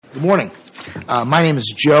Good morning. My name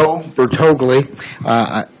is Joe Bertogli.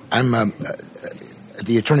 I'm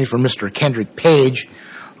the attorney for Mr. Kendrick Page,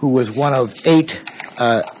 who was one of 8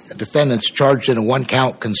 defendants charged in a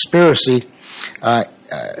one-count conspiracy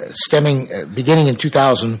beginning in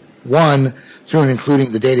 2001 through and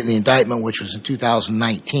including the date of the indictment, which was in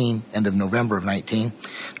 2019, end of November of 19,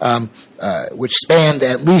 which spanned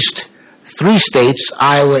at least 3 states,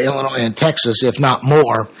 Iowa, Illinois, and Texas, if not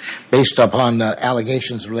more, based upon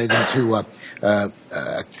allegations relating to a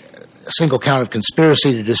single count of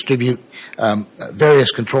conspiracy to distribute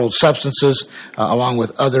various controlled substances, along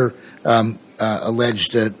with other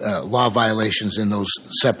alleged law violations in those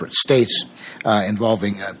separate states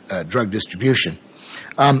involving drug distribution.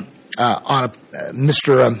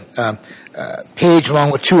 Mr. Page,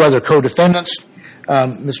 along with 2 other co-defendants,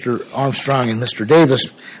 Mr. Armstrong and Mr. Davis,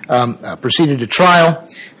 proceeded to trial,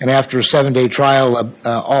 and after a 7-day trial,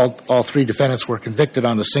 all 3 defendants were convicted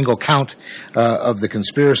on a single count of the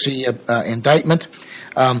conspiracy indictment.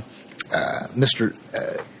 Mr.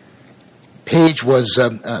 Page was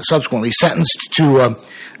subsequently sentenced to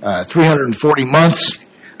 340 months,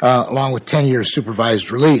 along with 10 years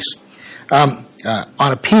supervised release. On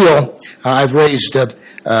appeal, I've raised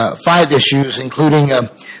 5 issues, including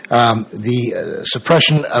the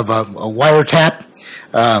suppression of a wiretap,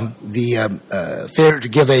 the failure to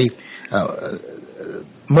give a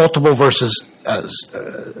multiple versus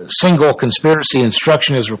single conspiracy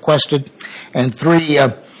instruction as requested, and 3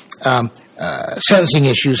 sentencing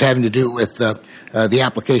issues having to do with the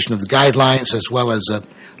application of the guidelines, as well as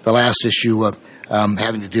the last issue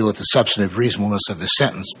having to do with the substantive reasonableness of the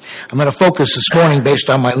sentence. I'm going to focus this morning, based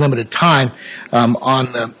on my limited time,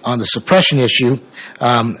 on the suppression issue.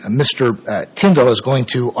 Mr. Tyndall is going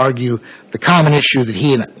to argue the common issue that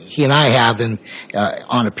he and I have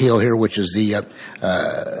on appeal here, which is the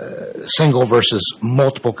single versus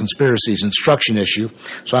multiple conspiracies instruction issue.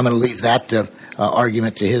 So I'm going to leave that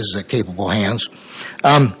argument to his capable hands.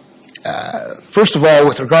 First of all,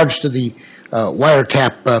 with regards to the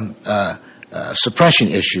wiretap suppression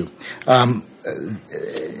issue.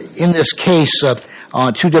 In this case,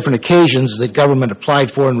 on 2 different occasions, the government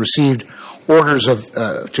applied for and received orders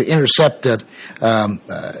to intercept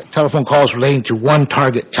telephone calls relating to one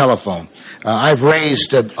target telephone. I've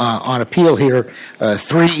raised on appeal here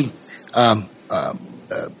 3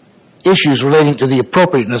 issues relating to the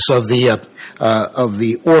appropriateness of the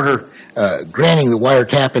order granting the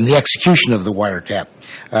wiretap and the execution of the wiretap.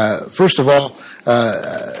 First of all,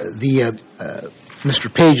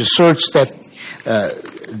 Mr. Page asserts that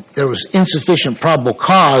there was insufficient probable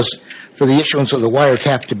cause for the issuance of the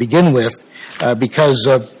wiretap to begin with because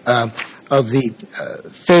of the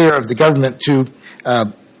failure of the government to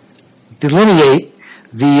delineate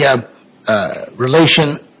the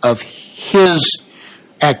relation of his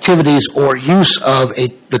activities or use of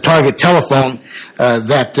the target telephone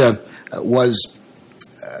that was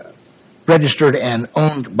registered and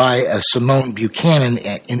owned by Simone Buchanan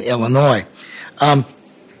in Illinois. Why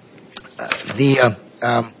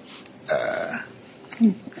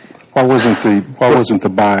wasn't the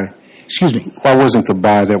buy? Excuse me. Why wasn't the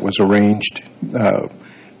buy that was arranged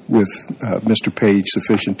with Mr. Page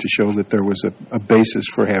sufficient to show that there was a basis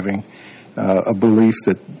for having a belief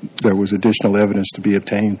that there was additional evidence to be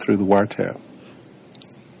obtained through the wiretap?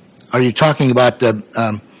 Are you talking about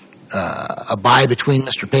a buy between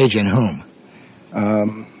Mr. Page and whom?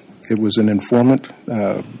 It was an informant.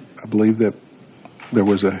 I believe that there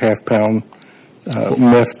was a half-pound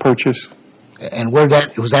meth purchase. And was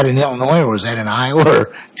that in Illinois, or was that in Iowa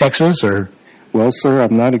or Texas, or? Well, sir,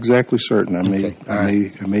 I'm not exactly certain. I may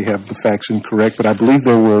have the facts incorrect, but I believe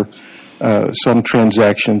there were some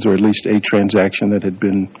transactions, or at least a transaction that had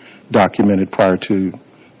been documented prior to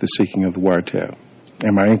the seeking of the wiretap.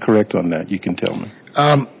 Am I incorrect on that? You can tell me.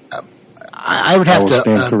 I would have to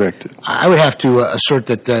stand corrected. I would have to assert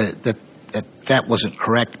that wasn't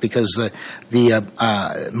correct, because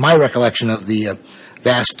my recollection of the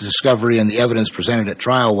vast discovery and the evidence presented at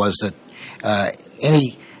trial was that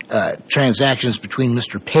any transactions between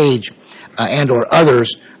Mr. Page and or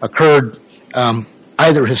others occurred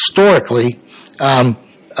either historically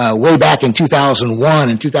way back in 2001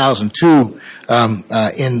 and 2002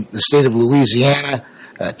 in the state of Louisiana,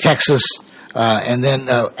 Texas, and then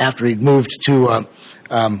after he'd moved to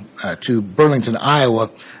Burlington, Iowa,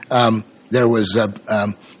 there was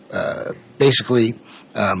basically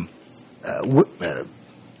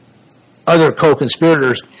other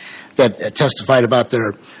co-conspirators that testified about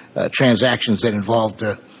their transactions that involved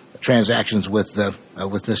transactions with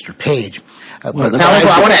Mr. Page. Counsel,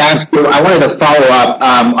 I want to ask you, I wanted to follow up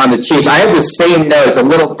on the Chiefs. I have the same notes, a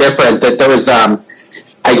little different, that there was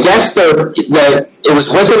I guess it was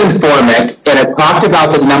with an informant, and it talked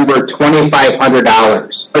about the number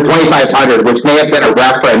 $2,500 or $2,500, which may have been a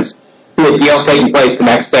reference to a deal taking place the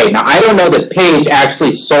next day. Now, I don't know that Page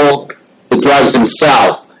actually sold the drugs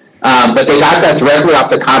himself, but they got that directly off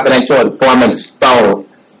the confidential informant's phone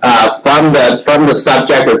from the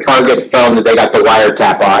subject or target phone that they got the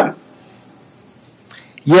wiretap on.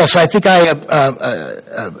 Yes, I think I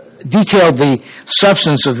detailed the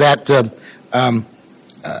substance of that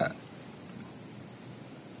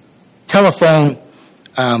telephone.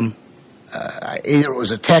 Either it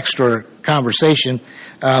was a text or a conversation.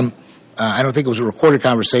 I don't think it was a recorded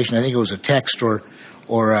conversation. I think it was a text or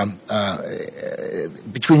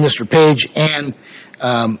between Mr. Page and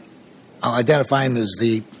I'll identify him as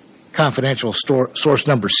the confidential source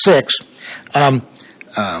number 6.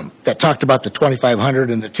 That talked about the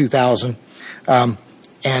 2,500 and the 2,000,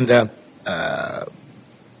 and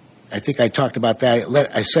I think I talked about that.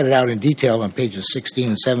 I set it out in detail on pages 16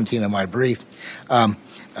 and 17 of my brief, and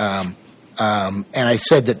I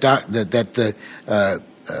said that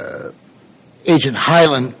Agent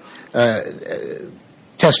Hyland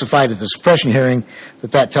testified at the suppression hearing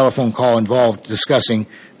that telephone call involved discussing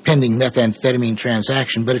pending methamphetamine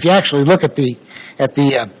transaction. But if you actually look at the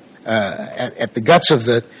guts of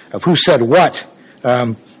who said what,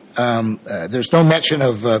 there's no mention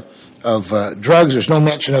of drugs. There's no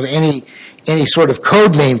mention of any sort of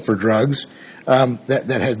code name for drugs that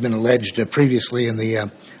has been alleged previously in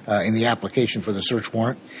the application for the search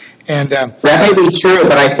warrant. And that may be true,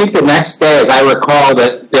 but I think the next day, as I recall,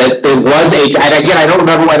 that there was and again, I don't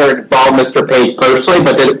remember whether it involved Mr. Page personally,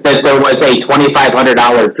 but that there was a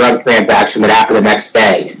 $2,500 drug transaction that happened the next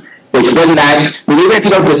day. Which wouldn't that, even if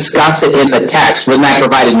you don't discuss it in the text, wouldn't that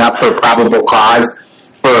provide enough for probable cause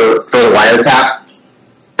for the wiretap?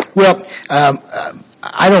 Well,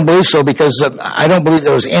 I don't believe so, because I don't believe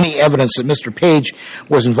there was any evidence that Mr. Page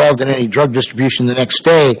was involved in any drug distribution the next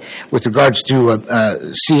day with regards to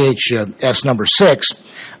CHS number 6.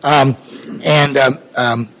 As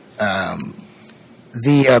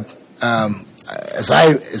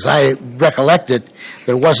I recollect it,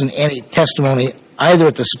 there wasn't any testimony either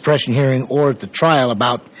at the suppression hearing or at the trial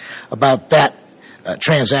about that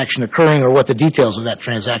transaction occurring or what the details of that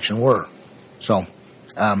transaction were. So,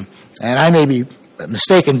 and I may be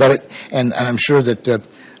mistaken, but and I'm sure that the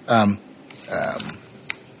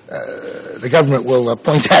government will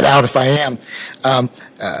point that out if I am.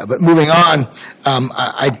 But moving on,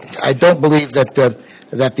 I don't believe that the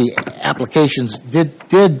applications did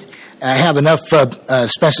have enough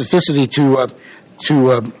specificity to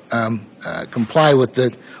comply with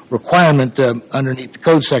the requirement underneath the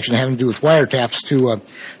code section having to do with wiretaps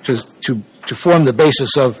to form the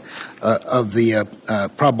basis of the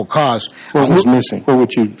probable cause. What was missing? What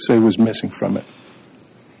would you say was missing from it?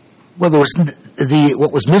 Well, there was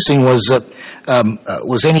what was missing was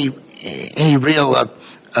any real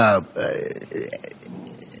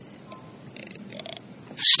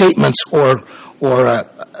statements or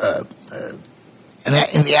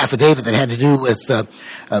in the affidavit that had to do with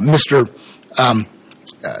Mr.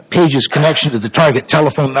 Page's connection to the target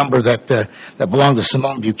telephone number that belonged to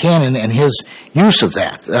Simone Buchanan and his use of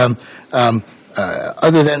that.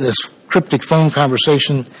 Other than this cryptic phone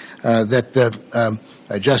conversation that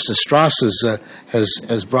Justice Strauss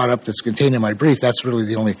has brought up that's contained in my brief, that's really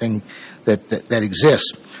the only thing that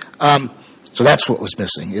exists. So that's what was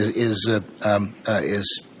missing is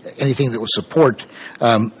anything that would support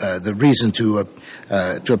the reason to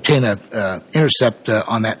obtain a intercept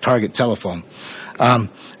on that target telephone.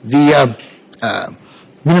 The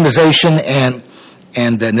minimization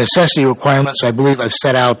and necessity requirements, I believe I've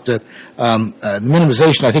set out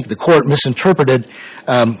minimization. I think the court misinterpreted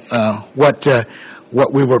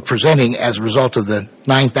what we were presenting as a result of the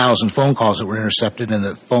 9,000 phone calls that were intercepted and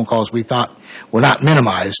the phone calls we thought were not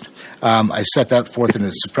minimized. I set that forth in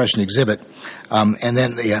the suppression exhibit. And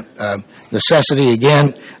then the necessity,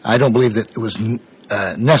 again, I don't believe that it was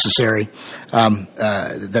necessary,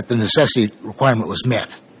 that the necessity requirement was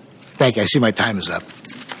met. Thank you. I see my time is up.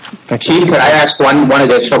 Chief, could I ask one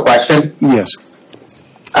additional question? Yes.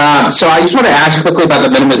 So I just want to ask quickly about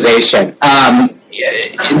the minimization.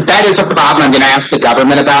 That is a problem. I'm going to ask the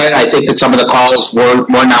government about it. I think that some of the calls were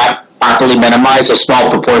not properly minimized, a small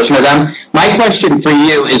proportion of them. My question for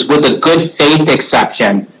you is, would the good faith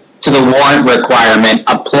exception to the warrant requirement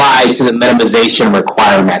apply to the minimization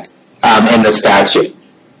requirement in the statute?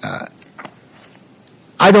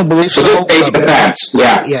 I don't believe so. The good faith defense,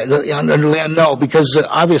 yeah. Yeah, no, because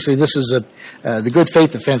obviously this is the good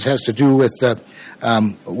faith defense has to do with the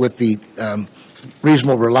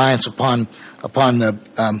reasonable reliance upon the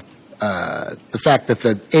fact that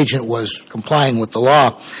the agent was complying with the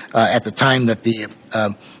law at the time that the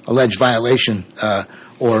alleged violation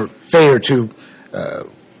or failure to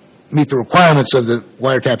meet the requirements of the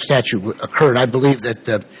wiretap statute occurred. I believe that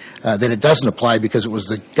that it doesn't apply because it was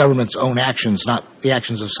the government's own actions, not the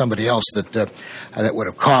actions of somebody else, that that would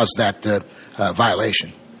have caused that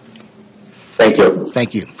violation. Thank you.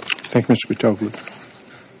 Thank you. Thank you, Mr. Pitoglu.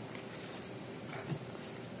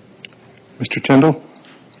 Mr. Tyndall?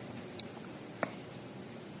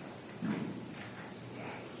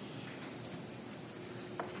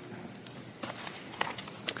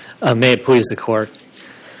 May it please the Court.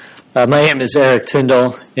 My name is Eric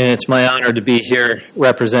Tyndall, and it's my honor to be here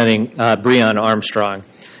representing Breon Armstrong.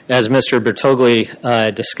 As Mr.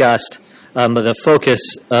 Bertogli discussed, the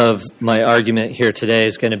focus of my argument here today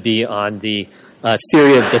is going to be on the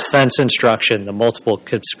theory of defense instruction, the multiple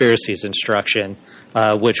conspiracies instruction,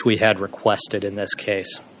 which we had requested in this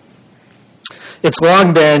case. It's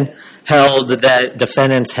long been held that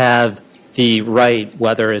defendants have the right,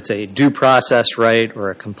 whether it's a due process right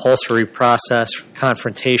or a compulsory process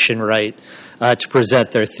confrontation right, to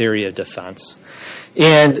present their theory of defense.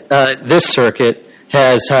 And this circuit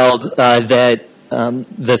has held that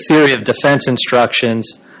the theory of defense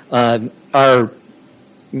instructions are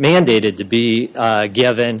mandated to be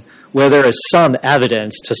given where there is some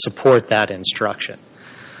evidence to support that instruction.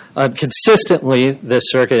 Consistently, this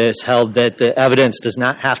circuit has held that the evidence does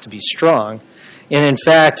not have to be strong, and in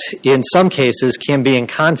fact, in some cases, can be in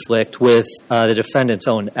conflict with the defendant's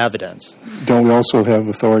own evidence. Don't we also have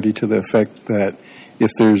authority to the effect that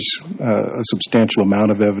if there's a substantial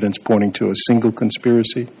amount of evidence pointing to a single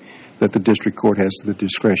conspiracy, that the district court has the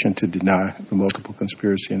discretion to deny the multiple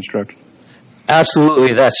conspiracy instruction?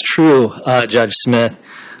 Absolutely, that's true, Judge Smith.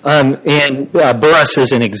 And Burris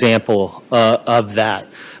is an example of that.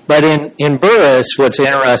 But in Burris, what's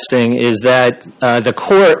interesting is that the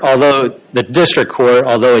court, although the district court,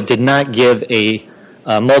 although it did not give a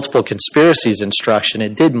multiple conspiracies instruction,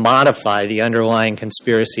 it did modify the underlying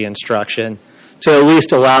conspiracy instruction to at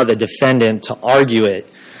least allow the defendant to argue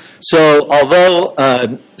it. So although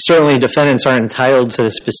certainly defendants are entitled to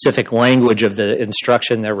the specific language of the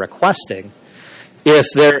instruction they're requesting, if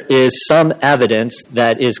there is some evidence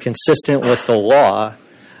that is consistent with the law,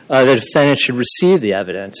 the defendant should receive the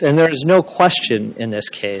evidence. And there is no question in this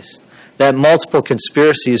case that multiple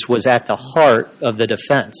conspiracies was at the heart of the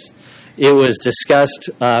defense. It was discussed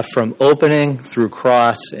from opening through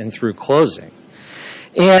cross and through closing.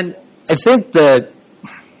 And I think that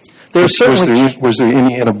there's certainly... Was there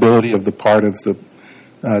any inability of the part of the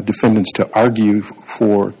defendants to argue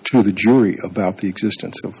to the jury about the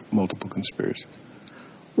existence of multiple conspiracies?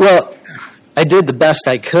 Well, I did the best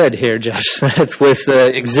I could here, Judge Smith, with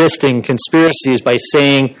the existing conspiracies by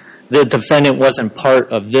saying the defendant wasn't part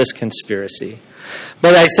of this conspiracy.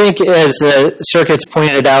 But I think, as the circuits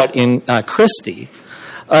pointed out in Christie,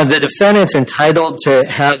 the defendant's entitled to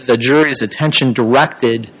have the jury's attention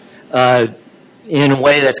directed in a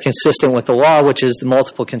way that's consistent with the law, which is the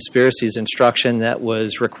multiple conspiracies instruction that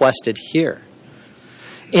was requested here.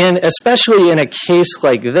 And especially in a case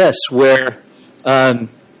like this where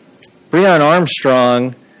Breon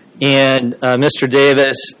Armstrong and Mr.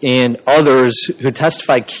 Davis and others who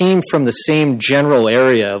testified came from the same general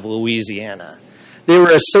area of Louisiana. They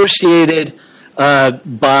were associated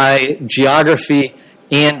by geography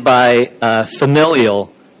and by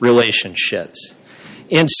familial relationships.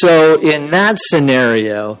 And so in that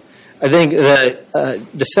scenario, I think the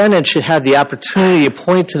defendant should have the opportunity to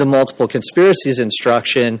point to the multiple conspiracies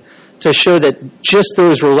instruction to show that just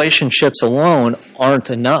those relationships alone aren't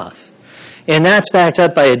enough. And that's backed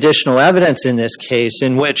up by additional evidence in this case,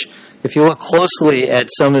 in which, if you look closely at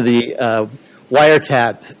some of the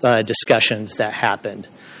wiretap discussions that happened,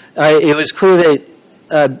 it was clear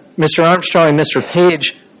that Mr. Armstrong and Mr.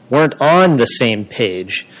 Page weren't on the same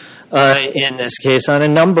page in this case on a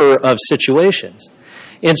number of situations.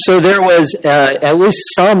 And so there was at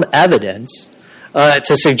least some evidence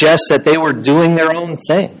to suggest that they were doing their own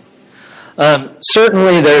thing.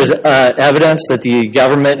 Certainly there's evidence that the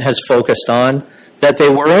government has focused on that they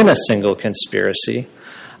were in a single conspiracy.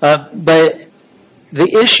 But the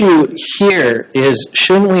issue here is,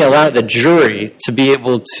 shouldn't we allow the jury to be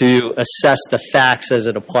able to assess the facts as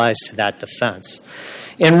it applies to that defense?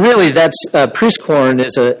 And really, that's Priestcorn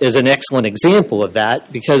is an excellent example of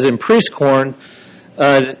that, because in Priestcorn,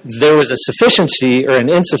 there was a sufficiency or an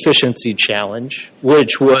insufficiency challenge,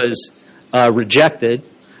 which was rejected.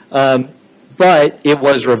 But it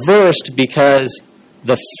was reversed because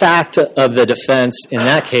the fact of the defense in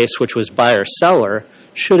that case, which was buyer-seller,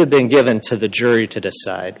 should have been given to the jury to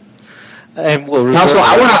decide. And we'll Counsel,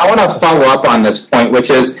 I want to follow up on this point, which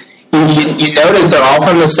is you noted they're all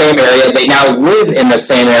from the same area. They now live in the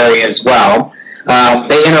same area as well.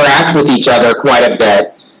 They interact with each other quite a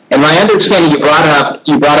bit. And my understanding, you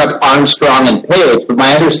brought up Armstrong and Page, but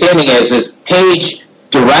my understanding is Page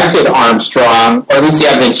directed Armstrong, or at least the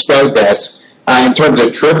evidence showed this, in terms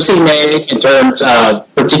of trips he made, in terms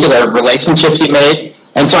of particular relationships he made.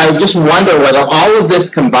 And so I just wonder whether all of this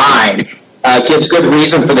combined gives good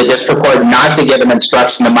reason for the district court not to give an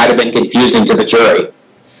instruction that might have been confusing to the jury.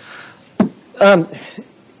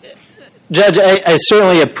 Judge, I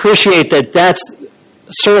certainly appreciate that that's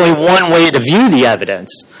certainly one way to view the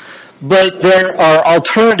evidence. But there are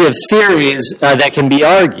alternative theories that can be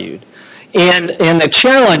argued. And the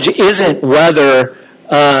challenge isn't whether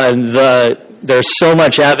there's so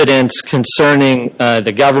much evidence concerning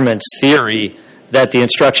the government's theory that the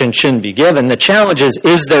instruction shouldn't be given. The challenge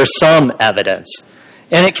is there some evidence?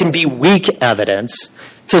 And it can be weak evidence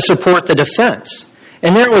to support the defense.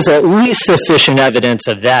 And there was at least sufficient evidence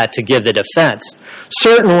of that to give the defense.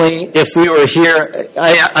 Certainly, if we were here,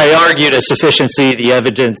 I argued a sufficiency of the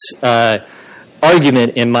evidence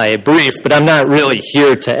argument in my brief, but I'm not really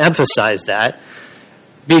here to emphasize that,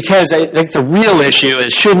 because I think the real issue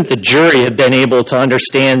is, shouldn't the jury have been able to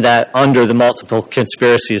understand that under the multiple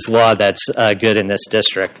conspiracies law that's good in this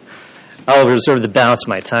district? I'll reserve the balance of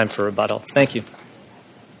my time for rebuttal. Thank you.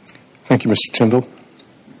 Thank you, Mr. Tyndall.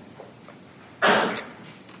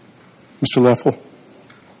 Mr. Leffel.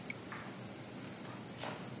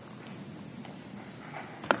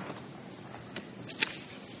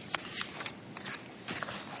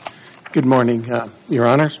 Good morning, Your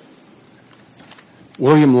Honors.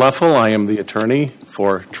 William Leffel, I am the attorney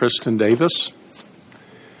for Tristan Davis.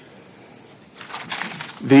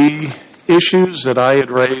 The issues that I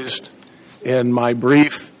had raised in my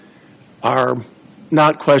brief are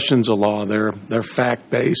not questions of law, they're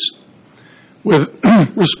fact-based. With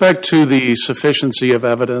respect to the sufficiency of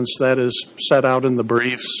evidence that is set out in the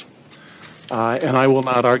briefs, and I will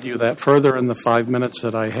not argue that further in the 5 minutes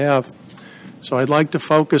that I have, so I'd like to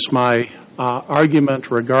focus my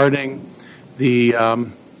argument regarding the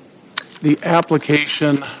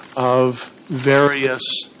application of various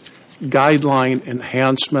guideline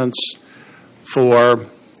enhancements for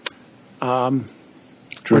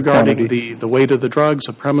regarding the weight of the drugs,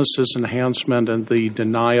 the premises enhancement, and the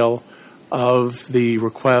denial of the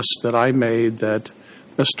request that I made that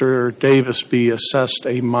Mr. Davis be assessed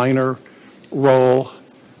a minor role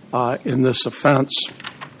in this offense.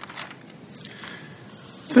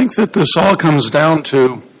 I think that this all comes down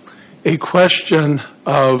to a question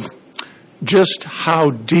of just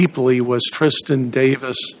how deeply was Tristan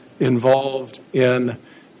Davis involved in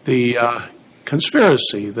the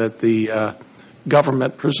conspiracy that the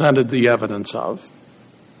government presented the evidence of.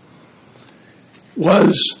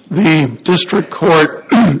 Was the district court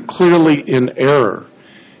clearly in error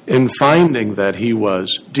in finding that he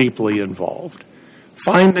was deeply involved,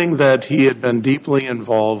 finding that he had been deeply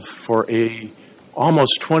involved for a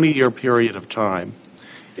almost 20-year period of time,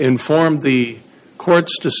 informed the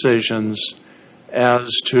court's decisions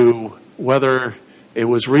as to whether it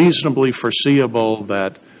was reasonably foreseeable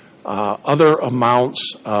that other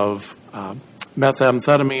amounts of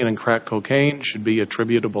methamphetamine and crack cocaine should be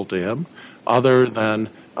attributable to him, other than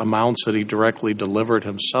amounts that he directly delivered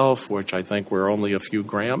himself, which I think were only a few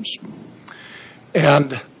grams,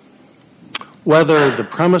 and whether the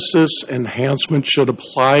premises enhancement should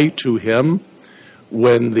apply to him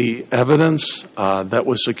when the evidence that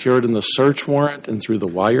was secured in the search warrant and through the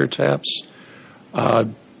wiretaps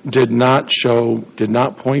did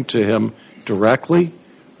not point to him directly.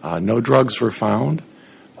 No drugs were found.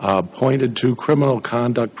 Pointed to criminal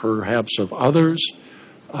conduct perhaps of others,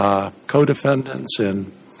 co-defendants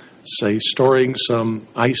in, say, storing some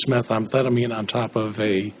ice methamphetamine on top of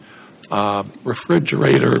a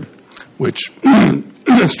refrigerator, which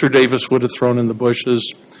Mr. Davis would have thrown in the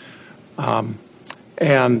bushes,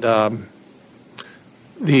 and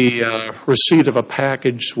the receipt of a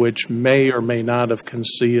package which may or may not have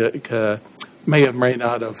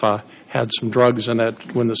had some drugs in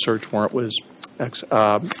it when the search warrant was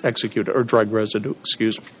executed, or drug residue,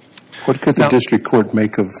 excuse me. What could the district court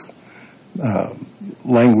make of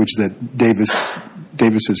language that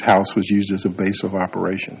Davis's house was used as a base of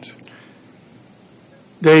operations?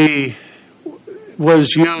 They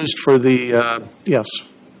was used for the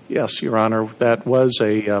yes, Your Honor. That was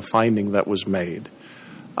a finding that was made.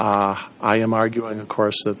 I am arguing, of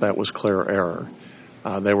course, that was clear error.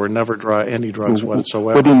 There were never any drugs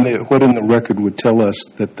whatsoever. What in the record would tell us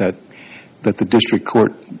that the district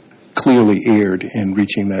court clearly erred in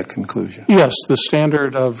reaching that conclusion? Yes, the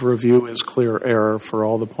standard of review is clear error for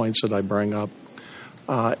all the points that I bring up.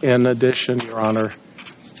 In addition, Your Honor,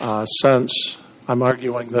 I'm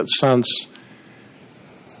arguing that since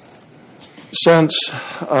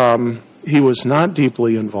he was not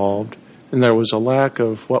deeply involved and there was a lack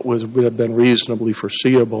of what would have been reasonably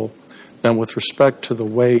foreseeable, then with respect to the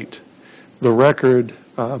weight, the record,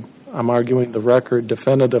 I'm arguing the record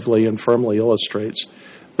definitively and firmly illustrates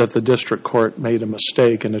that the district court made a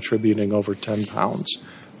mistake in attributing over 10 pounds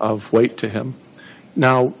of weight to him.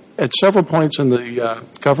 Now, at several points in the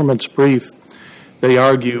government's brief, they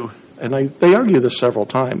argue, and they argue this several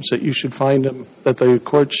times, that that the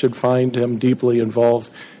court should find him deeply involved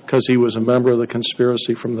because he was a member of the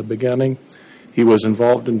conspiracy from the beginning. He was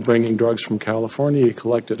involved in bringing drugs from California. He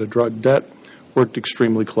collected a drug debt, worked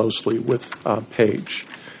extremely closely with Page.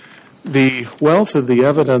 The wealth of the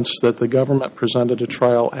evidence that the government presented at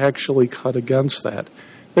trial actually cut against that.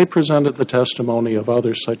 They presented the testimony of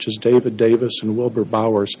others such as David Davis and Wilbur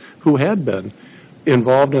Bowers, who had been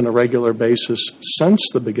involved on a regular basis since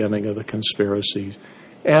the beginning of the conspiracy.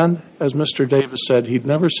 And as Mr. Davis said, he'd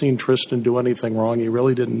never seen Tristan do anything wrong. He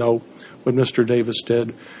really didn't know what Mr. Davis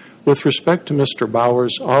did. With respect to Mr.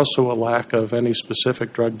 Bowers, also a lack of any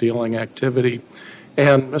specific drug dealing activity.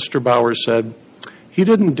 And Mr. Bowers said he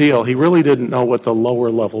didn't deal. He really didn't know what the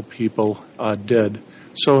lower level people did.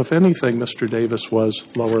 So if anything, Mr. Davis was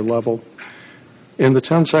lower level. In the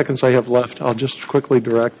 10 seconds I have left, I'll just quickly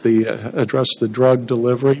address the drug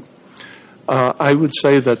delivery. I would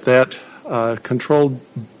say that controlled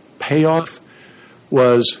payoff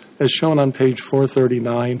was, as shown on page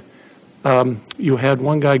 439, you had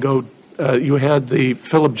one guy you had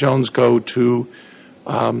Philip Jones go to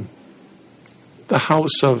the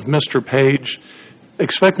house of Mr. Page,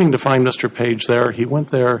 expecting to find Mr. Page there. He went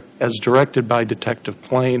there as directed by Detective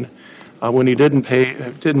Plain. When he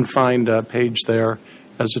didn't find Page there,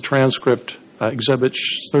 as the transcript,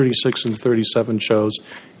 Exhibits 36 and 37 shows,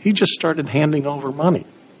 he just started handing over money.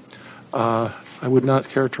 I would not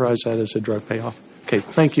characterize that as a drug payoff. Okay,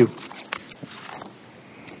 thank you.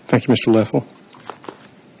 Thank you, Mr. Leffel.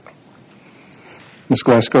 Ms.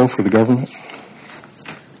 Glasgow for the government.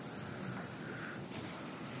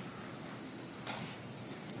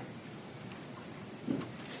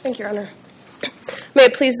 Thank you, Your Honor. May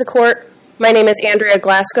it please the Court, my name is Andrea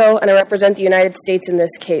Glasgow, and I represent the United States in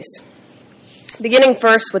this case. Beginning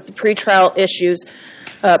first with the pretrial issues,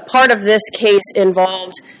 part of this case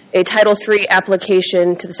involved a Title III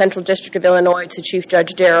application to the Central District of Illinois to Chief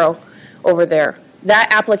Judge Darrow over there. That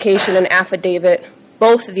application and affidavit,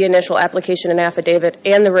 both the initial application and affidavit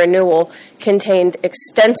and the renewal, contained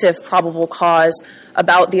extensive probable cause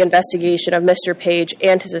about the investigation of Mr. Page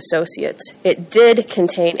and his associates. It did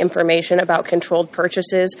contain information about controlled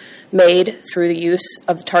purchases made through the use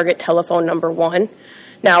of the target telephone number 1.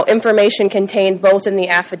 Now, information contained both in the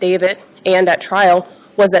affidavit and at trial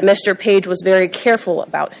was that Mr. Page was very careful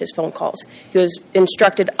about his phone calls. He was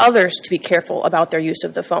instructed others to be careful about their use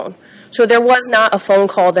of the phone. So there was not a phone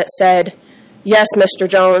call that said, "Yes, Mr.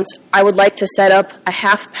 Jones, I would like to set up a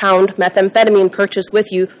half-pound methamphetamine purchase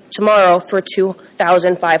with you tomorrow for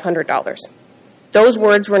 $2,500. Those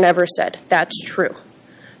words were never said. That's true.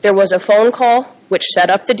 There was a phone call which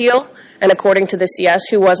set up the deal, and according to the CS,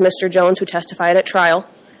 who was Mr. Jones, who testified at trial,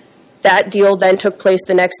 that deal then took place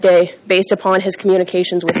the next day based upon his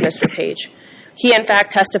communications with Mr. Page. He, in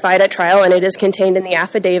fact, testified at trial, and it is contained in the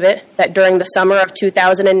affidavit, that during the summer of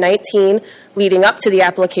 2019, leading up to the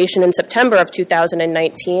application in September of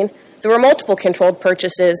 2019, there were multiple controlled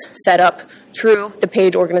purchases set up through the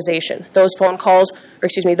Page organization. Those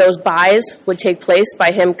those buys would take place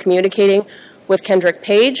by him communicating with Kendrick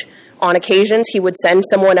Page. On occasions, he would send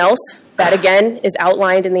someone else. That, again, is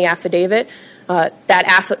outlined in the affidavit. That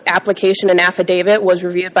application and affidavit was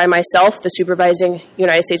reviewed by myself, the supervising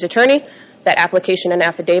United States attorney. That application and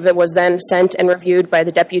affidavit was then sent and reviewed by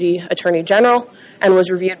the Deputy Attorney General and was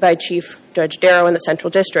reviewed by Chief Judge Darrow in the Central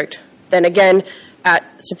District. Then again, at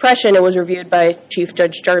suppression, it was reviewed by Chief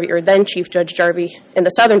Judge Jarvie, or then Chief Judge Jarvie in the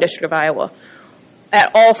Southern District of Iowa. At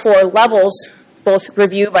all 4 levels, both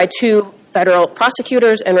review by 2 federal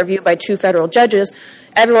prosecutors and review by 2 federal judges,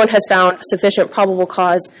 everyone has found sufficient probable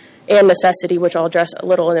cause and necessity, which I'll address a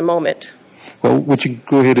little in a moment. Well, would you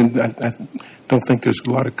go ahead and I don't think there's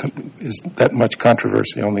that much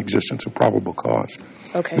controversy on the existence of probable cause.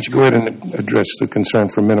 Okay. Would you go ahead and address the concern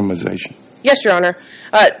for minimization? Yes, Your Honor.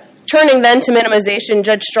 Turning then to minimization,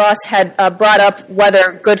 Judge Strauss had brought up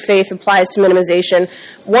whether good faith applies to minimization.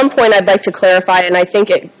 One point I'd like to clarify, and I think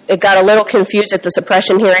it got a little confused at the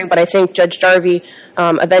suppression hearing, but I think Judge Jarvie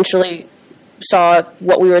eventually saw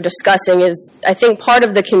what we were discussing is, I think part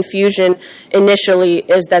of the confusion initially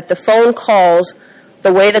is that the phone calls,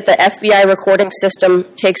 the way that the FBI recording system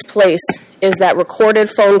takes place is that recorded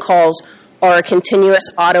phone calls are a continuous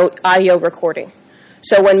audio recording.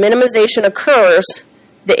 So when minimization occurs,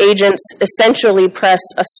 the agents essentially press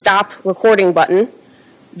a stop recording button,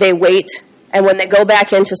 they wait, and when they go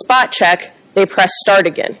back into spot check, they press start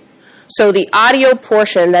again. So the audio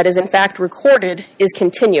portion that is in fact recorded is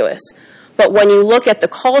continuous. But when you look at the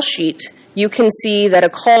call sheet, you can see that a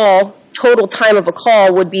call, total time of a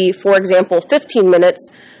call would be, for example, 15 minutes,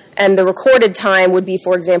 and the recorded time would be,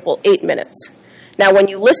 for example, 8 minutes. Now, when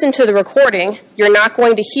you listen to the recording, you're not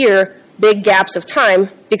going to hear big gaps of time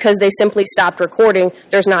because they simply stopped recording.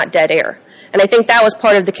 There's not dead air. And I think that was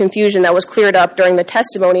part of the confusion that was cleared up during the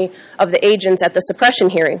testimony of the agents at the suppression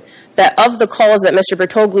hearing, that of the calls that Mr.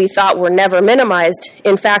 Bertogli thought were never minimized,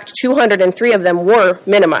 in fact, 203 of them were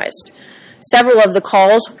minimized. Several of the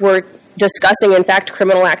calls were discussing, in fact,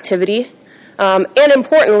 criminal activity. And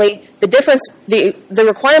importantly, the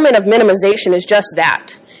requirement of minimization is just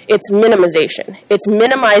that. It's minimization. It's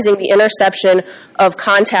minimizing the interception of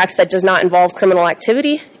contact that does not involve criminal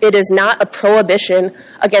activity. It is not a prohibition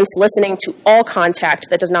against listening to all contact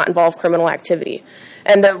that does not involve criminal activity.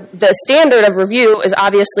 And the standard of review is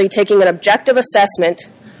obviously taking an objective assessment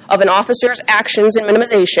of an officer's actions in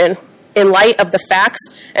minimization in light of the facts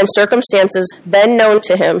and circumstances then known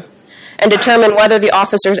to him, and determine whether the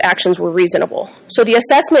officer's actions were reasonable. So the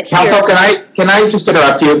assessment here... Counsel, can I just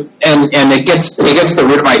interrupt you? And it gets to the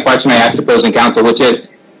root of my question I asked opposing counsel, which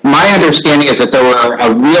is, my understanding is that there were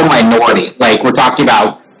a real minority, like we're talking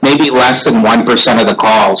about maybe less than 1% of the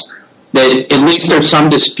calls, that at least there's some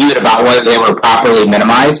dispute about whether they were properly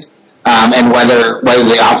minimized, and whether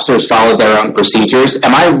the officers followed their own procedures.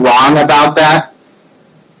 Am I wrong about that?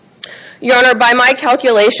 Your Honor, by my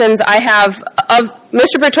calculations,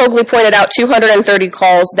 Mr. Bertogli pointed out 230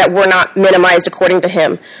 calls that were not minimized according to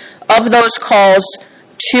him. Of those calls,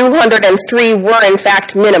 203 were in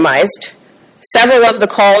fact minimized. Several of the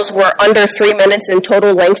calls were under 3 minutes in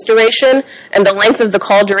total length duration, and the length of the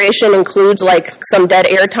call duration includes like some dead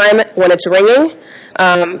air time when it's ringing.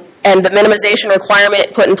 And the minimization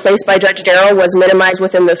requirement put in place by Judge Darrow was minimized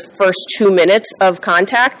within the first 2 minutes of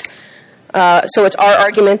contact. So it's our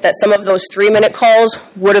argument that some of those 3-minute calls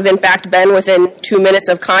would have in fact been within 2 minutes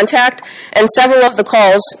of contact. And several of the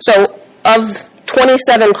calls, so of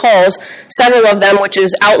 27 calls, several of them, which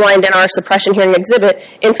is outlined in our suppression hearing exhibit,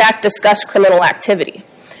 in fact discuss criminal activity.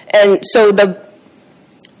 And so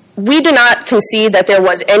we do not concede that there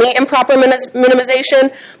was any improper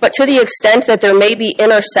minimization, but to the extent that there may be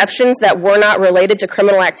interceptions that were not related to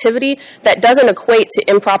criminal activity, that doesn't equate to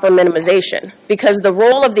improper minimization, because the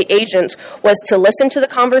role of the agents was to listen to the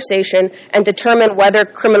conversation and determine whether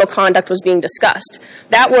criminal conduct was being discussed.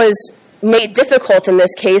 That was made difficult in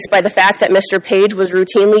this case by the fact that Mr. Page was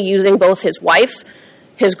routinely using both his wife,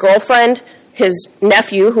 his girlfriend, his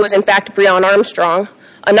nephew, who was in fact Breon Armstrong,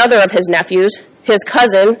 another of his nephews, his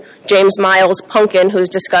cousin, James Miles Punkin, who's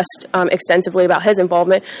discussed extensively about his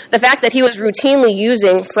involvement. The fact that he was routinely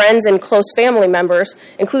using friends and close family members,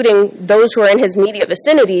 including those who are in his immediate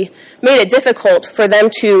vicinity, made it difficult for them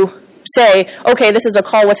to say, okay, this is a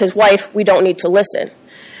call with his wife, we don't need to listen.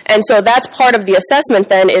 And so that's part of the assessment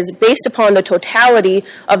then, is based upon the totality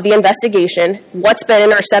of the investigation, what's been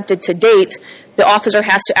intercepted to date, the officer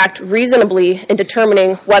has to act reasonably in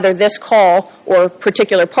determining whether this call or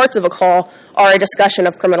particular parts of a call are a discussion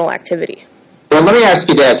of criminal activity. Well, let me ask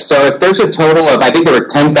you this. So if there's a total of, I think there were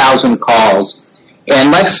 10,000 calls,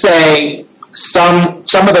 and let's say some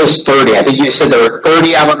of those 30, I think you said there were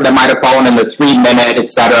 30 of them that might have fallen in the 3-minute, et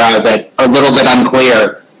cetera, that are a little bit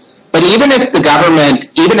unclear. But even if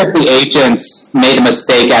the agents made a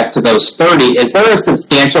mistake as to those 30, is there a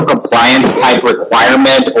substantial compliance type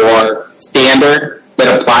requirement or standard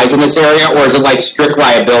that applies in this area, or is it like strict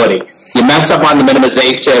liability? You mess up on the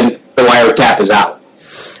minimization, the wiretap is out.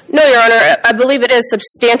 No, Your Honor, I believe it is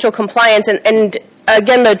substantial compliance, and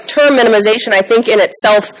again, the term minimization, I think in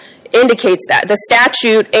itself indicates that. The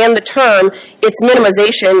statute and the term, it's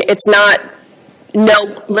minimization, it's not no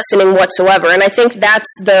listening whatsoever. And I think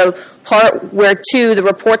that's the part where, too, the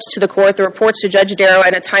reports to the court, the reports to Judge Darrow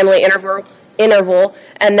at a timely interval,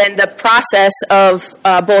 and then the process of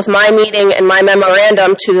both my meeting and my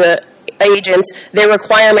memorandum to the agents, their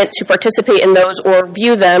requirement to participate in those or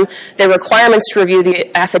view them, their requirements to review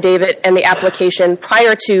the affidavit and the application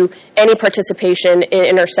prior to any participation in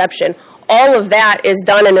interception. All of that is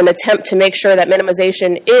done in an attempt to make sure that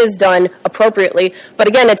minimization is done appropriately. But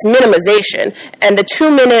again, it's minimization. And the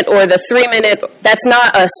 2-minute or the 3-minute, that's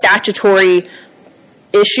not a statutory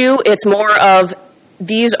issue. It's more of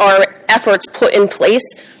these are efforts put in place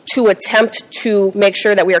to attempt to make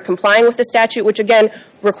sure that we are complying with the statute, which again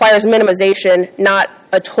requires minimization, not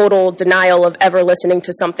a total denial of ever listening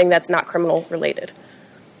to something that's not criminal related.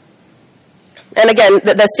 And again,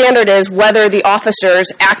 the standard is whether the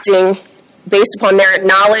officers acting based upon their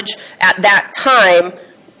knowledge at that time,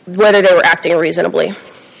 whether they were acting reasonably.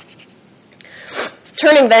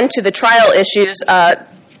 Turning then to the trial issues,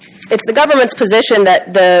 it's the government's position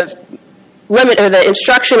that the limit or the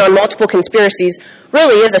instruction on multiple conspiracies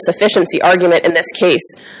really is a sufficiency argument in this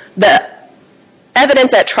case. The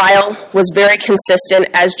evidence at trial was very consistent,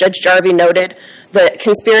 as Judge Jarvie noted. The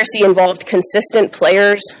conspiracy involved consistent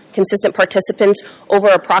players, consistent participants over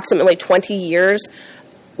approximately 20 years.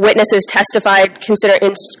 Witnesses testified,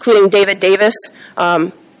 including David Davis.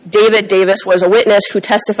 David Davis was a witness who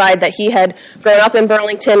testified that he had grown up in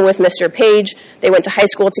Burlington with Mr. Page. They went to high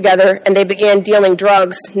school together, and they began dealing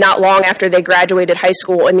drugs not long after they graduated high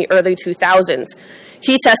school in the early 2000s.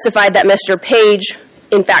 He testified that Mr. Page,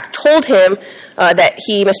 in fact, told him that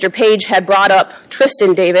Mr. Page, had brought up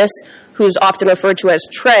Tristan Davis, who's often referred to as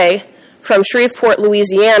Trey, from Shreveport,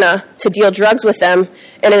 Louisiana, to deal drugs with them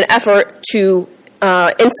in an effort to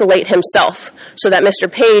insulate himself so that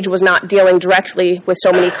Mr. Page was not dealing directly with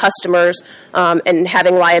so many customers and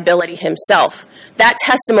having liability himself. That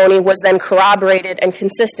testimony was then corroborated and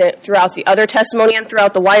consistent throughout the other testimony and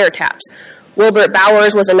throughout the wiretaps. Wilbert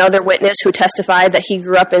Bowers was another witness who testified that he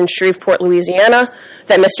grew up in Shreveport, Louisiana,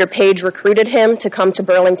 that Mr. Page recruited him to come to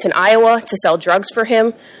Burlington, Iowa to sell drugs for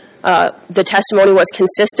him. The testimony was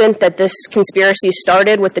consistent that this conspiracy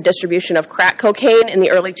started with the distribution of crack cocaine in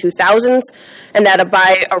the early 2000s, and that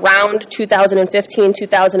by around 2015,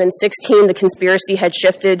 2016, the conspiracy had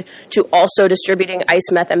shifted to also distributing ice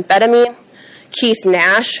methamphetamine. Keith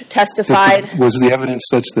Nash testified. Was the evidence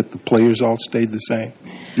such that the players all stayed the same,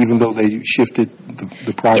 even though they shifted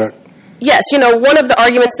the product? Yes, one of the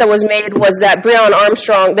arguments that was made was that Breon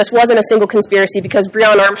Armstrong, this wasn't a single conspiracy because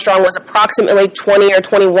Breon Armstrong was approximately 20 or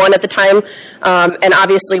 21 at the time, and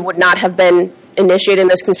obviously would not have been initiated in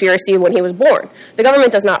this conspiracy when he was born. The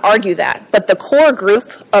government does not argue that, but the core group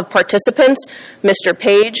of participants, Mr.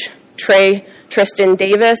 Page, Trey, Tristan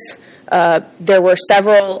Davis, there were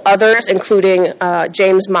several others, including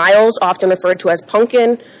James Miles, often referred to as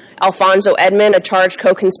Pumpkin, Alfonso Edmond, a charged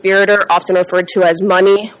co-conspirator, often referred to as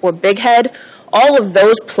Money or Big Head. All of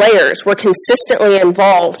those players were consistently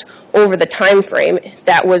involved over the time frame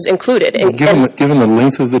that was included. Given the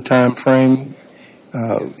length of the time frame,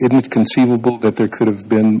 isn't it conceivable that there could have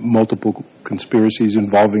been multiple conspiracies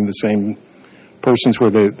involving the same persons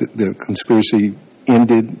where the conspiracy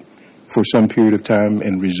ended for some period of time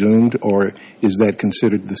and resumed, or is that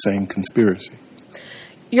considered the same conspiracy?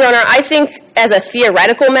 Your Honor, I think as a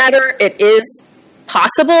theoretical matter, it is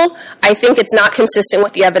possible. I think it's not consistent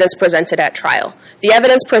with the evidence presented at trial. The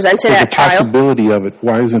evidence presented at trial... The possibility of it,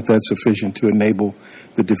 why isn't that sufficient to enable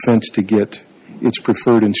the defense to get its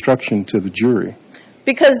preferred instruction to the jury?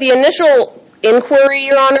 Because the initial inquiry,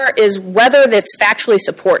 Your Honor, is whether it's factually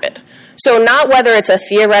supported. So not whether it's a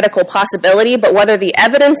theoretical possibility, but whether the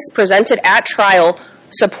evidence presented at trial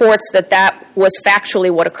supports that was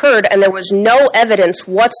factually what occurred, and there was no evidence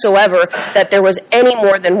whatsoever that there was any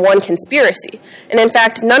more than one conspiracy. And in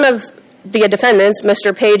fact, none of the defendants,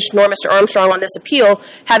 Mr. Page nor Mr. Armstrong on this appeal,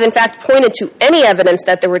 have in fact pointed to any evidence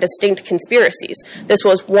that there were distinct conspiracies. This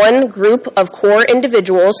was one group of core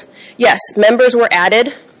individuals. Yes, members were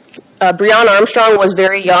added. Breon Armstrong was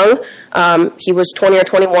very young. He was 20 or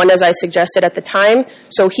 21, as I suggested at the time.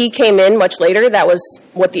 So he came in much later. That was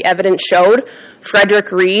what the evidence showed.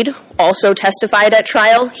 Frederick Reed also testified at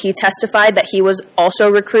trial. He testified that he was also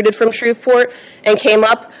recruited from Shreveport and came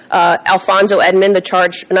up. Alfonso Edmond,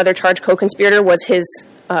 another charged co-conspirator, was his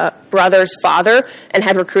brother's father and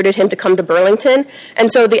had recruited him to come to Burlington.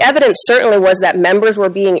 And so the evidence certainly was that members were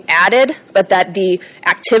being added, but that the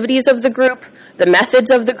activities of the group, the methods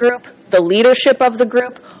of the group, the leadership of the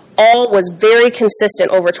group, all was very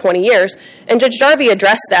consistent over 20 years. And Judge Jarvie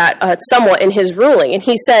addressed that somewhat in his ruling. And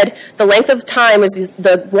he said the length of time is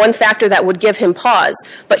the one factor that would give him pause.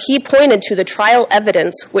 But he pointed to the trial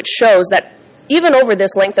evidence, which shows that even over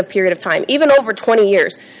this length of period of time, even over 20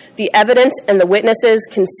 years, the evidence and the witnesses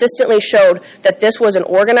consistently showed that this was an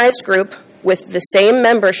organized group with the same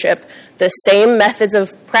membership, the same methods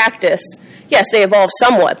of practice. Yes, they evolved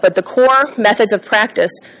somewhat, but the core methods of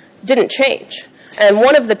practice didn't change. And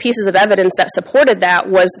one of the pieces of evidence that supported that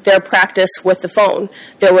was their practice with the phone.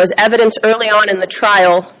 There was evidence early on in the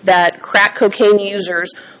trial that crack cocaine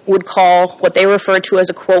users would call what they referred to as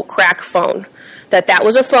a, quote, crack phone. That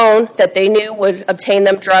was a phone that they knew would obtain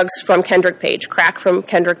them drugs from Kendrick Page, crack from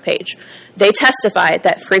Kendrick Page. They testified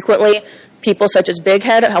that frequently people such as Big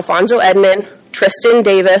Head, Alfonso Edmond, Tristan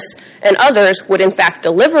Davis, and others would in fact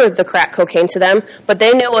deliver the crack cocaine to them, but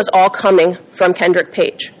they knew it was all coming from Kendrick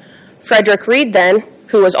Page. Frederick Reed then,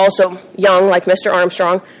 who was also young like Mr.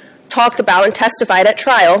 Armstrong, talked about and testified at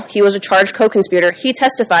trial. He was a charged co-conspirator. He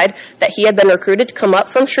testified that he had been recruited to come up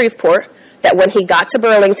from Shreveport, that when he got to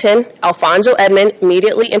Burlington, Alfonso Edmond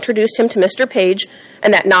immediately introduced him to Mr. Page,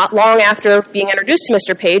 and that not long after being introduced to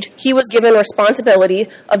Mr. Page, he was given responsibility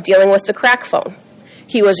of dealing with the crack phone.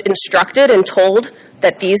 He was instructed and told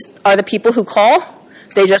that these are the people who call.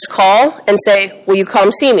 They just call and say, will you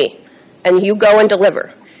come see me? And you go and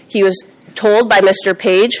deliver. He was told by Mr.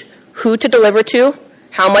 Page who to deliver to,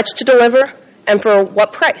 how much to deliver, and for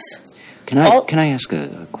what price. Can I ask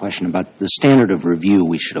a question about the standard of review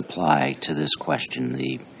we should apply to this question,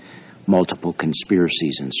 the multiple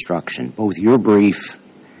conspiracies instruction? Both your brief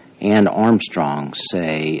and Armstrong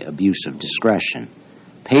say abuse of discretion.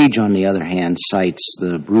 Page, on the other hand, cites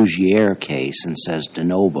the Brugiere case and says de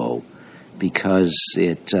novo because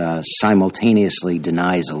it simultaneously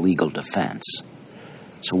denies a legal defense.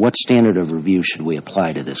 So what standard of review should we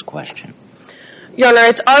apply to this question? Your Honor,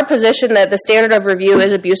 it's our position that the standard of review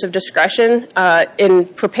is abuse of discretion. In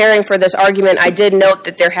preparing for this argument, I did note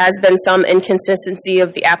that there has been some inconsistency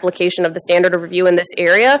of the application of the standard of review in this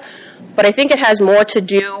area, but I think it has more to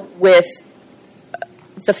do with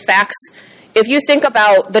the facts. If you think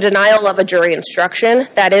about the denial of a jury instruction,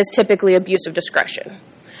 that is typically abuse of discretion.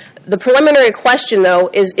 The preliminary question, though,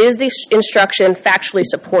 is the instruction factually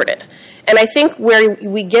supported? And I think where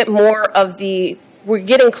we get more of we're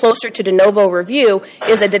getting closer to de novo review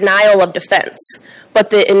is a denial of defense.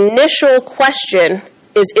 But the initial question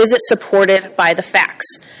is it supported by the facts?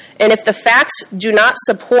 And if the facts do not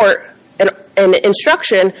support an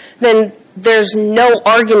instruction, then there's no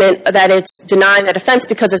argument that it's denying a defense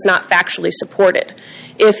because it's not factually supported.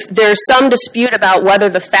 If there's some dispute about whether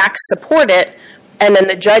the facts support it and then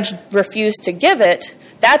the judge refused to give it,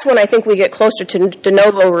 that's when I think we get closer to de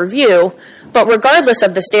novo review. But regardless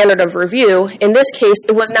of the standard of review, in this case,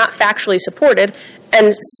 it was not factually supported.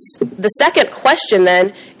 And the second question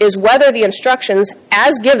then is whether the instructions,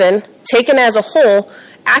 as given, taken as a whole,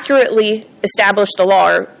 accurately established the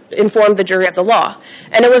law or informed the jury of the law.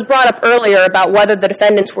 And it was brought up earlier about whether the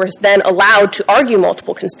defendants were then allowed to argue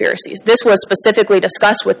multiple conspiracies. This was specifically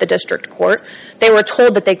discussed with the district court. They were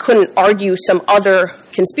told that they couldn't argue some other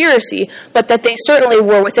conspiracy, but that they certainly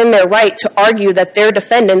were within their right to argue that their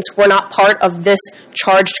defendants were not part of this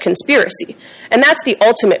charged conspiracy. And that's the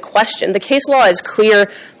ultimate question. The case law is clear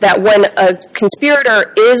that when a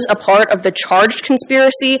conspirator is a part of the charged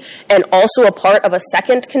conspiracy and also a part of a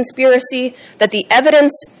second conspiracy, that the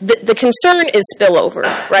evidence, the concern is spillover,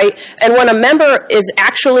 right? And when a member is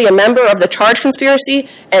actually a member of the charged conspiracy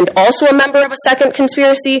and also a member of a second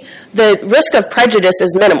conspiracy, the risk of prejudice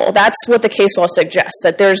is minimal. That's what the case law suggests,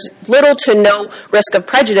 that there's little to no risk of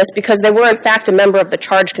prejudice because they were in fact a member of the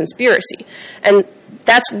charged conspiracy. And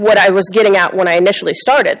that's what I was getting at when I initially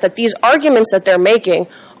started, that these arguments that they're making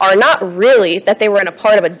are not really that they were in a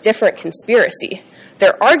part of a different conspiracy.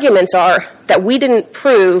 Their arguments are that we didn't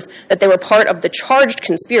prove that they were part of the charged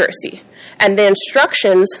conspiracy. And the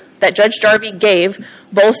instructions that Judge Jarvie gave,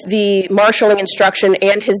 both the marshalling instruction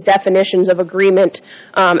and his definitions of agreement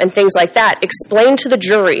and things like that, explained to the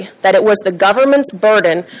jury that it was the government's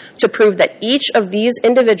burden to prove that each of these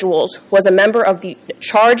individuals was a member of the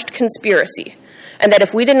charged conspiracy. And that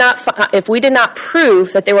if we did not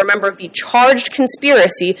prove that they were a member of the charged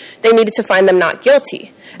conspiracy, they needed to find them not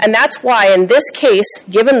guilty. And that's why in this case,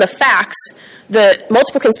 given the facts, the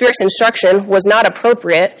multiple conspiracy instruction was not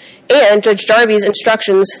appropriate, and Judge Jarvie's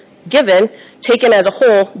instructions given, taken as a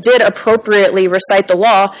whole, did appropriately recite the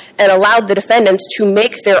law and allowed the defendants to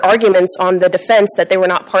make their arguments on the defense that they were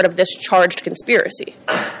not part of this charged conspiracy.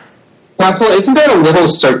 Counsel, isn't that a little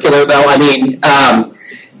circular, though? I mean,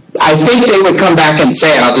 I think they would come back and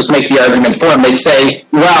say, and I'll just make the argument for them, they'd say,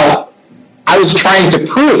 well, I was trying to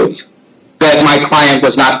prove that my client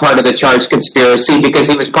was not part of the charged conspiracy because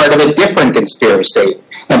he was part of a different conspiracy.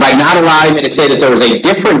 And by not allowing me to say that there was a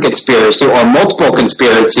different conspiracy or multiple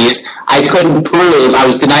conspiracies, I couldn't prove, I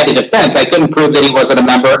was denied a defense, I couldn't prove that he wasn't a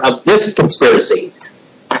member of this conspiracy.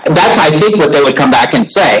 That's, I think, what they would come back and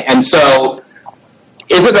say. And so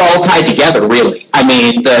isn't it all tied together, really? I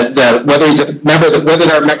mean, whether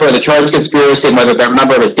they're a member of the charged conspiracy and whether they're a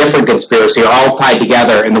member of a different conspiracy are all tied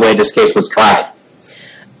together in the way this case was tried.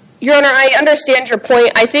 Your Honor, I understand your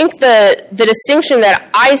point. I think the distinction that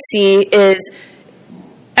I see is,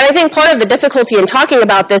 and I think part of the difficulty in talking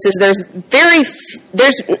about this is in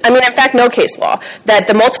fact, no case law that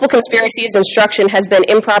the multiple conspiracies instruction has been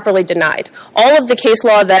improperly denied. All of the case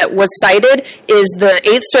law that was cited is the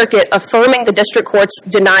Eighth Circuit affirming the district court's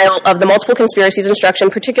denial of the multiple conspiracies instruction,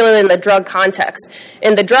 particularly in the drug context.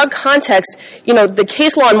 In the drug context, the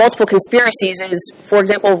case law on multiple conspiracies is, for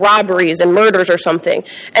example, robberies and murders or something.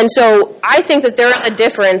 And so I think that there is a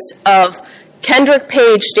difference of Kendrick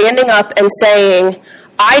Page standing up and saying,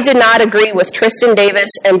 I did not agree with Tristan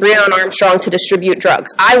Davis and Breon Armstrong to distribute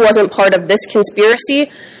drugs. I wasn't part of this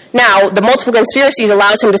conspiracy. Now, the multiple conspiracies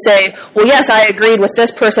allows him to say, well, yes, I agreed with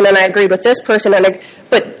this person and I agreed with this person,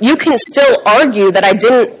 but you can still argue that I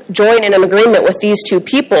didn't join in an agreement with these two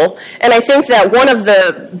people. And I think that one of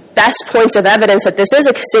the best points of evidence that this is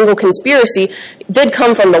a single conspiracy did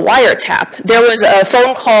come from the wiretap. There was a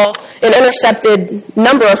phone call, an intercepted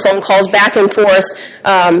number of phone calls back and forth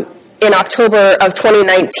in October of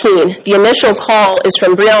 2019. The initial call is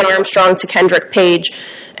from Breon Armstrong to Kendrick Page,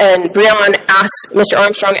 and Mr.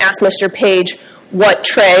 Armstrong asked Mr. Page what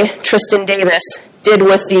Tristan Davis, did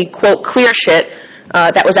with the, quote, clear shit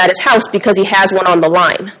that was at his house because he has one on the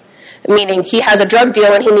line, meaning he has a drug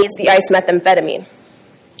deal and he needs the ice methamphetamine.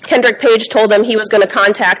 Kendrick Page told him he was going to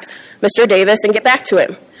contact Mr. Davis and get back to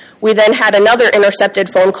him. We then had another intercepted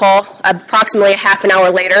phone call. Approximately a half an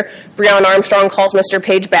hour later, Breon Armstrong calls Mr.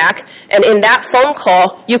 Page back. And in that phone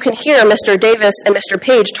call, you can hear Mr. Davis and Mr.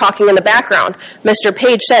 Page talking in the background. Mr.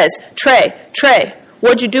 Page says, Trey,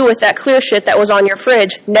 what'd you do with that clear shit that was on your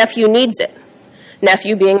fridge? Nephew needs it.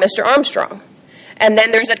 Nephew being Mr. Armstrong. And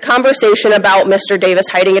then there's a conversation about Mr. Davis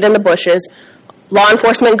hiding it in the bushes. Law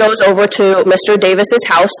enforcement goes over to Mr. Davis's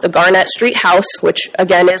house, the Garnett Street house, which,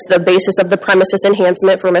 again, is the basis of the premises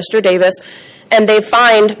enhancement for Mr. Davis, and they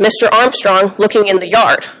find Mr. Armstrong looking in the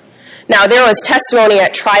yard. Now, there was testimony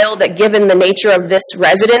at trial that given the nature of this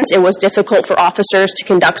residence, it was difficult for officers to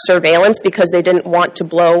conduct surveillance because they didn't want to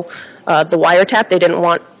blow the wiretap. They didn't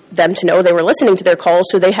want them to know they were listening to their calls,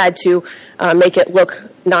 so they had to make it look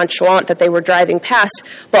nonchalant that they were driving past.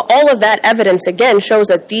 But all of that evidence, again, shows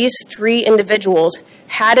that these three individuals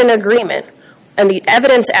had an agreement, and the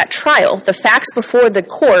evidence at trial, the facts before the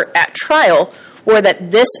court at trial, were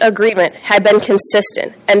that this agreement had been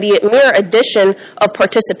consistent, and the mere addition of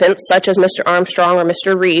participants, such as Mr. Armstrong or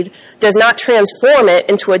Mr. Reed, does not transform it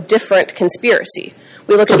into a different conspiracy.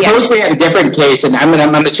 Suppose we had a different case, and I'm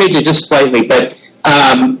going to change it just slightly, but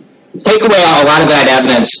take away a lot of that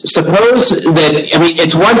evidence. Suppose that,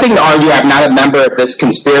 it's one thing to argue I'm not a member of this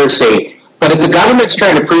conspiracy, but if the government's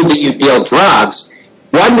trying to prove that you deal drugs,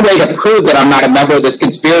 one way to prove that I'm not a member of this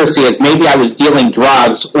conspiracy is maybe I was dealing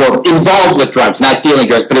drugs or involved with drugs, not dealing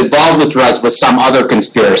drugs, but involved with drugs with some other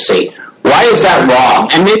conspiracy. Why is that wrong?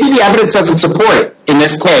 And maybe the evidence doesn't support it in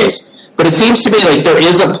this case, but it seems to me like there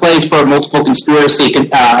is a place for a multiple conspiracy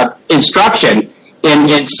instruction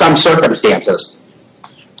in some circumstances.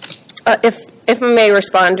 If I may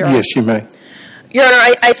respond, Your Honor. Yes, you may. Your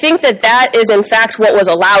Honor, I think that is in fact what was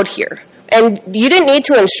allowed here. And you didn't need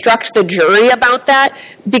to instruct the jury about that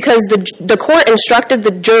because the court instructed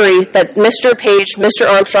the jury that Mr. Page, Mr.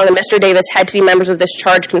 Armstrong, and Mr. Davis had to be members of this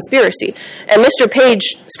charged conspiracy. And Mr.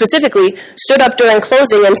 Page specifically stood up during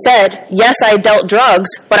closing and said, yes, I dealt drugs,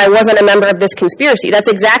 but I wasn't a member of this conspiracy. That's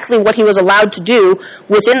exactly what he was allowed to do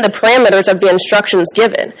within the parameters of the instructions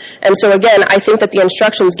given. And so again, I think that the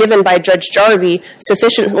instructions given by Judge Jarvie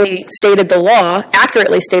sufficiently stated the law,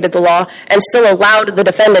 accurately stated the law, and still allowed the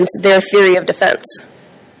defendants their theory of defense.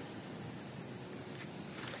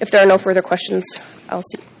 If there are no further questions, I'll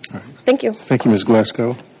see. Right. Thank you. Thank you, Ms.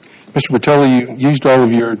 Glasgow. Mr. Bertoli, you used all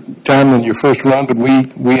of your time on your first run, but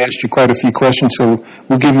we asked you quite a few questions, so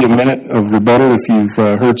we'll give you a minute of rebuttal if you've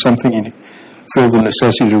heard something you feel the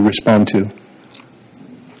necessity to respond to.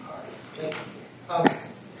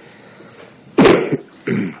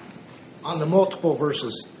 On the multiple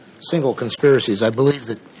versus single conspiracies, I believe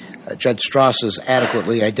that Judge Strauss has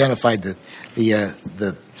adequately identified the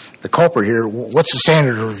culprit here. What's the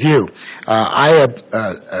standard of review? I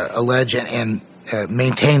allege and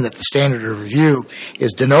maintain that the standard of review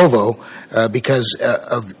is de novo because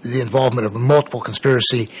of the involvement of a multiple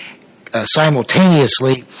conspiracy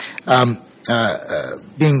simultaneously being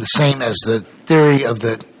the same as the theory of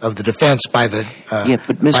the defense by the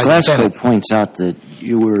but Ms. Glasgow points out that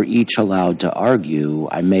you were each allowed to argue,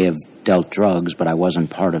 I may have dealt drugs, but I wasn't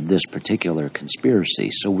part of this particular conspiracy.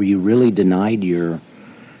 So were you really denied your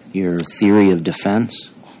your theory of defense?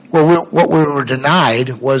 Well, what we were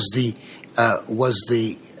denied was the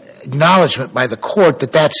acknowledgement by the court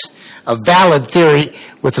that that's a valid theory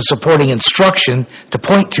with a supporting instruction to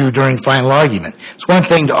point to during final argument. It's one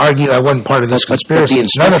thing to argue I wasn't part of this conspiracy.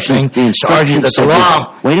 It's another thing to argue that the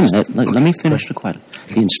law... Wait a minute. Let me finish the question.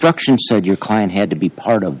 The instruction said your client had to be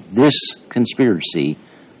part of this conspiracy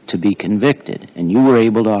to be convicted, and you were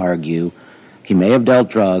able to argue he may have dealt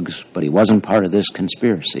drugs, but he wasn't part of this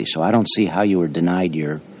conspiracy. So I don't see how you were denied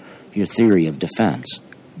your theory of defense.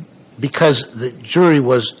 Because the jury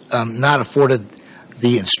was not afforded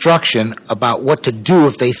the instruction about what to do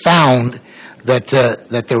if they found that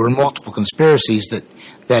there were multiple conspiracies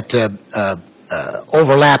that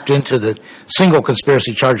overlapped into the single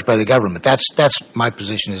conspiracy charged by the government. That's my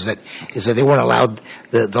position, is that they weren't allowed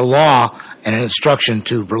the law and an instruction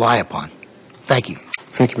to rely upon. Thank you.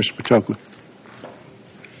 Thank you, Mr. Pachoku.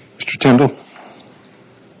 Mr. Tyndall.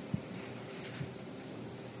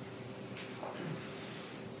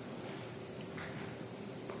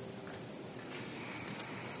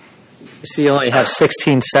 You see, you only have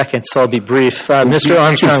 16 seconds, so I'll be brief. Mr.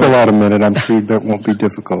 Armstrong. You can fill out a minute. I'm sure that won't be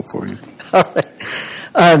difficult for you. All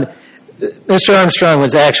right. Mr. Armstrong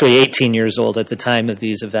was actually 18 years old at the time of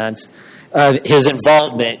these events. His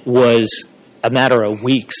involvement was a matter of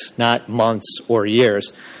weeks, not months or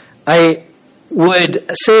years. I would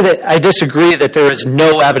say that I disagree that there is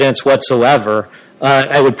no evidence whatsoever.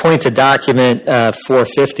 I would point to document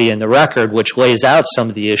 450 in the record, which lays out some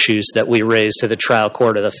of the issues that we raised to the trial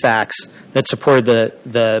court of the facts that supported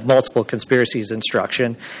the multiple conspiracies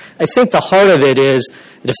instruction. I think the heart of it is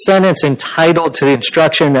the defendant's entitled to the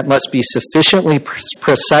instruction that must be sufficiently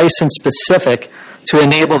precise and specific to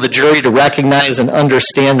enable the jury to recognize and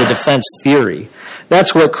understand the defense theory.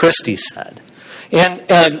 That's what Christie said.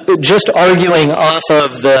 And just arguing off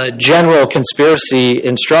of the general conspiracy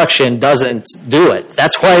instruction doesn't do it.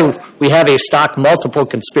 That's why we have a stock multiple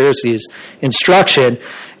conspiracies instruction.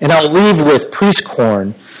 And I'll leave with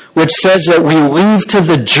Priestcorn, which says that we leave to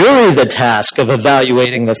the jury the task of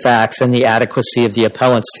evaluating the facts and the adequacy of the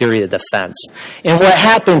appellant's theory of defense. And what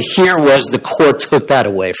happened here was the court took that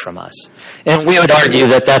away from us. And we would argue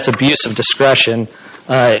that that's abuse of discretion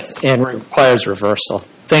and requires reversal.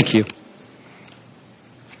 Thank you.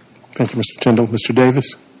 Thank you, Mr. Tyndall. Mr.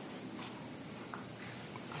 Davis?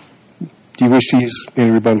 Do you wish to use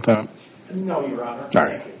any rebuttal time? No, Your Honor. All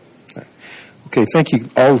right. Okay, thank you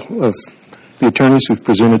all of the attorneys who've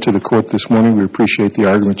presented to the court this morning. We appreciate the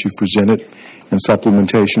argument you've presented and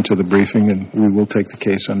supplementation to the briefing, and we will take the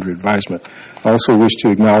case under advisement. I also wish to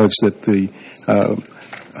acknowledge that the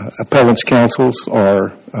appellant's counsels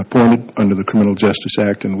are appointed under the Criminal Justice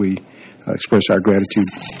Act, and we express our gratitude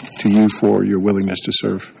to you for your willingness to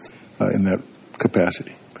serve in that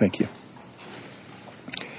capacity. Thank you.